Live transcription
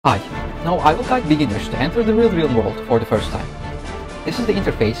Hi, now I will guide beginners to enter the real world for the first time. This is the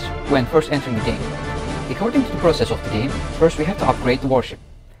interface when first entering the game. According to the process of the game, first we have to upgrade the warship.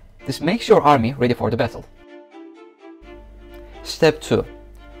 This makes your army ready for the battle. Step 2.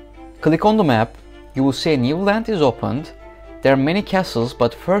 Click on the map, you will see a new land is opened. There are many castles,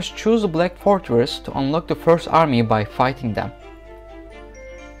 but first choose the Black Fortress to unlock the first army by fighting them.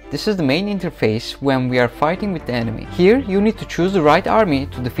 This is the main interface when we are fighting with the enemy. Here you need to choose the right army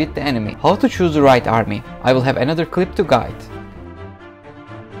to defeat the enemy. How to choose the right army? I will have another clip to guide.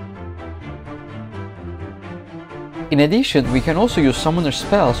 In addition, we can also use summoner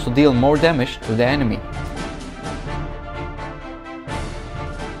spells to deal more damage to the enemy.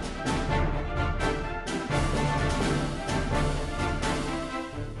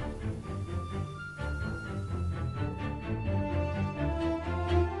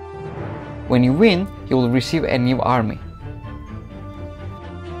 When you win, you will receive a new army.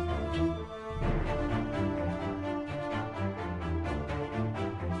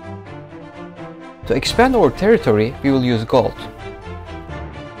 To expand our territory, we will use gold.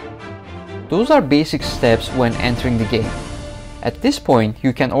 Those are basic steps when entering the game. At this point,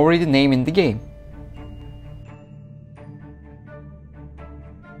 you can already name in the game.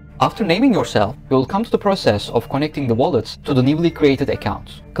 After naming yourself, you will come to the process of connecting the wallets to the newly created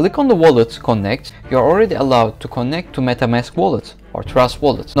accounts. Click on the wallet Connect. You are already allowed to connect to MetaMask wallet or Trust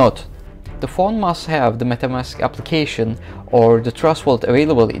wallet. Note: the phone must have the MetaMask application or the Trust wallet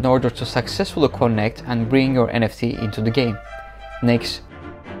available in order to successfully connect and bring your NFT into the game. Next,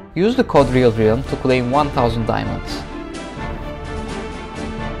 use the code RealRealm to claim 1000 diamonds.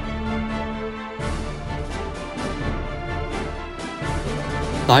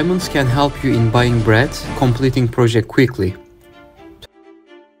 Diamonds can help you in buying bread, completing project quickly.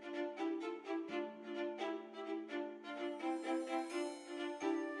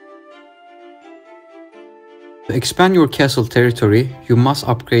 To expand your castle territory, you must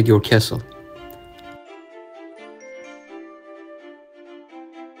upgrade your castle.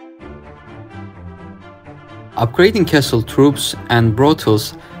 Upgrading castle troops and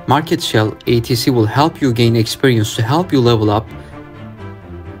brothels, market shell, etc. will help you gain experience to help you level up.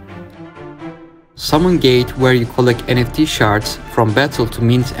 Summon Gate, where you collect NFT shards from battle to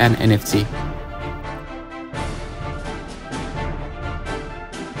mint an NFT.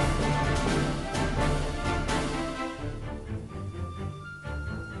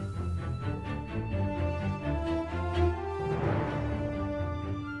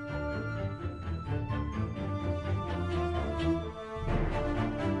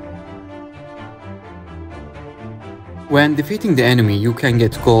 When defeating the enemy, you can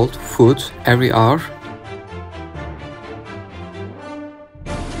get gold, food every hour.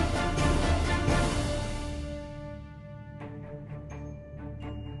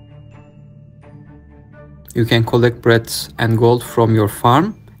 You can collect bread and gold from your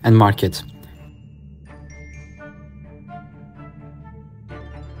farm and market.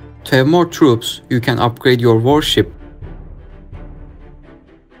 To have more troops, you can upgrade your warship.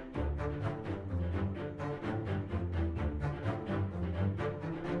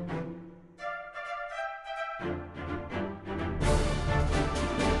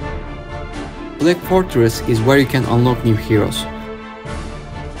 Black Fortress is where you can unlock new heroes.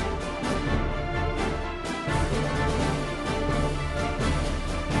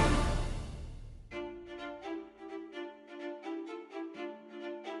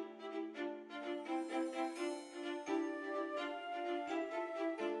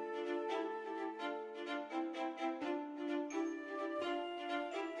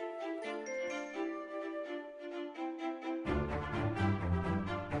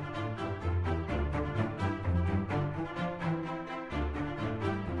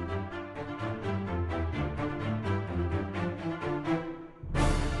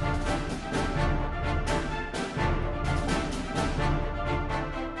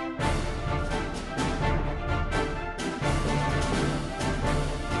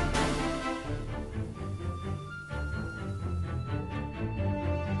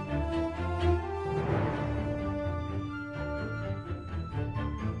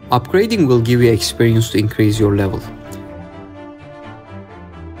 Upgrading will give you experience to increase your level.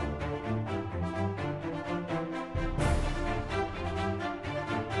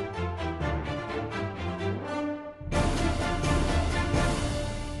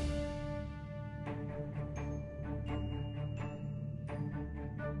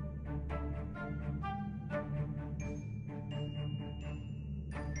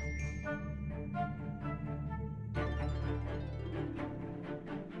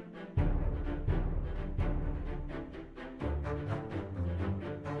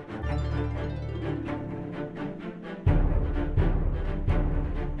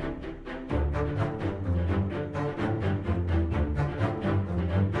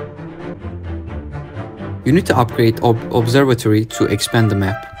 You need to upgrade Observatory to expand the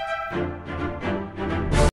map.